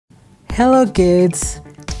Hello kids,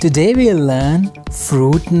 today we'll learn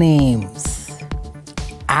fruit names.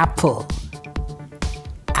 Apple,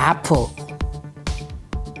 apple.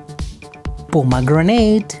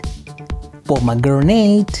 Pomegranate,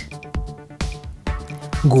 pomegranate.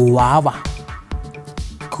 Guava,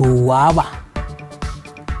 guava.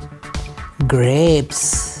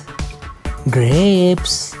 Grapes,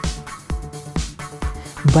 grapes.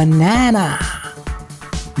 Banana,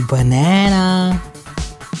 banana.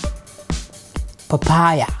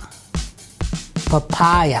 Papaya,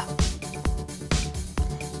 papaya.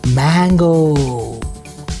 Mango,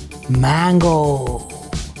 mango.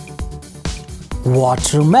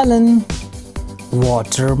 Watermelon,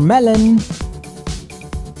 watermelon.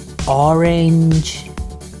 Orange,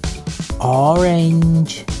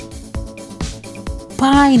 orange.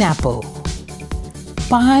 Pineapple,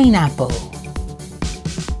 pineapple.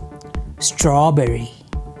 Strawberry,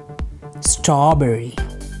 strawberry.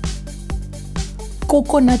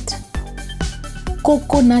 Coconut,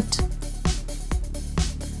 coconut.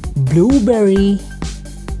 Blueberry,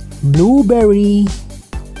 blueberry.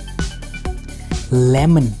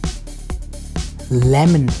 Lemon,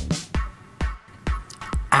 lemon.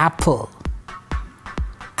 Apple,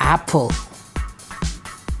 apple.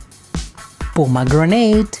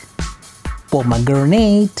 Pomegranate,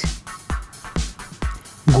 pomegranate.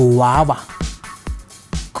 Guava,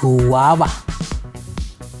 guava.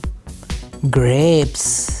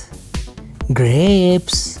 Grapes,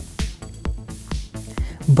 grapes.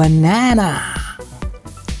 Banana,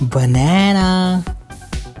 banana.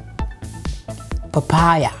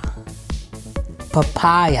 Papaya,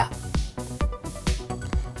 papaya.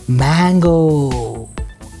 Mango,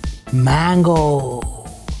 mango.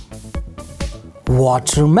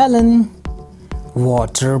 Watermelon,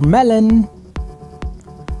 watermelon.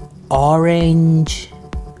 Orange,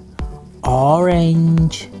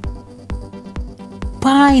 orange.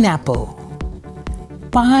 Pineapple,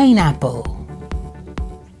 pineapple.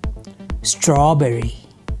 Strawberry,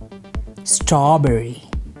 strawberry.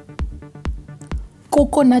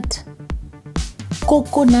 Coconut,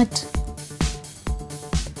 coconut.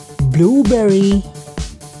 Blueberry,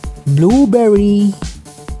 blueberry.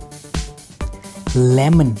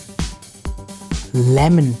 Lemon,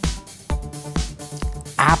 lemon.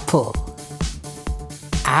 Apple,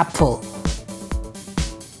 apple.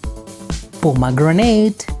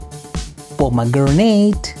 Pomegranate,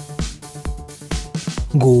 pomegranate.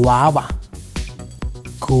 Guava,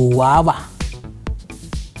 guava.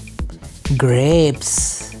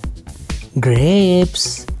 Grapes,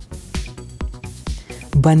 grapes.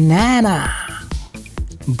 Banana,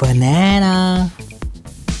 banana.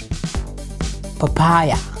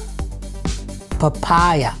 Papaya,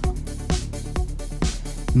 papaya.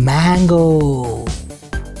 Mango,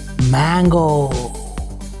 mango.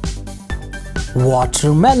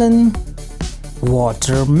 Watermelon,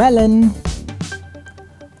 watermelon.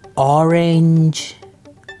 Orange,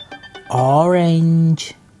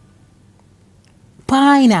 orange.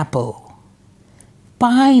 Pineapple,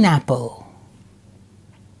 pineapple.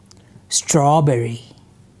 Strawberry,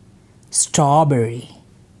 strawberry.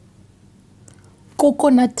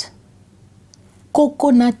 Coconut,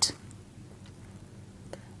 coconut.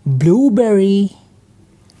 Blueberry,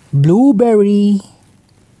 blueberry.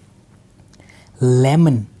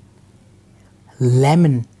 Lemon,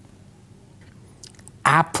 lemon.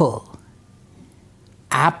 Apple,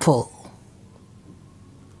 apple.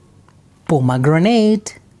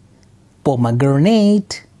 Pomegranate,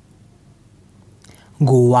 pomegranate.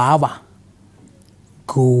 Guava,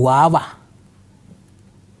 guava.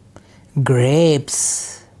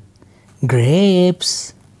 Grapes,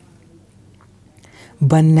 grapes.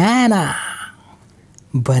 Banana,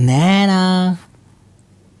 banana.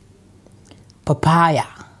 Papaya,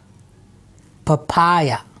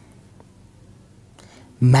 papaya.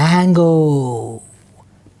 Mango,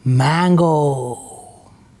 mango.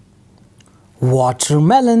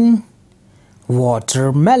 Watermelon,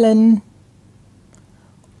 watermelon.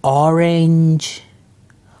 Orange,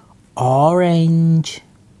 orange.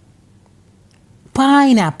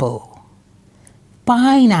 Pineapple,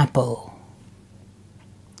 pineapple.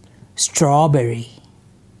 Strawberry,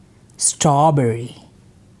 strawberry.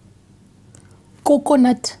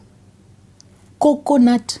 Coconut,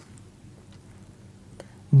 coconut.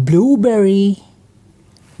 Blueberry,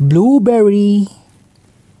 blueberry.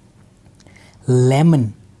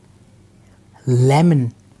 Lemon,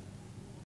 lemon.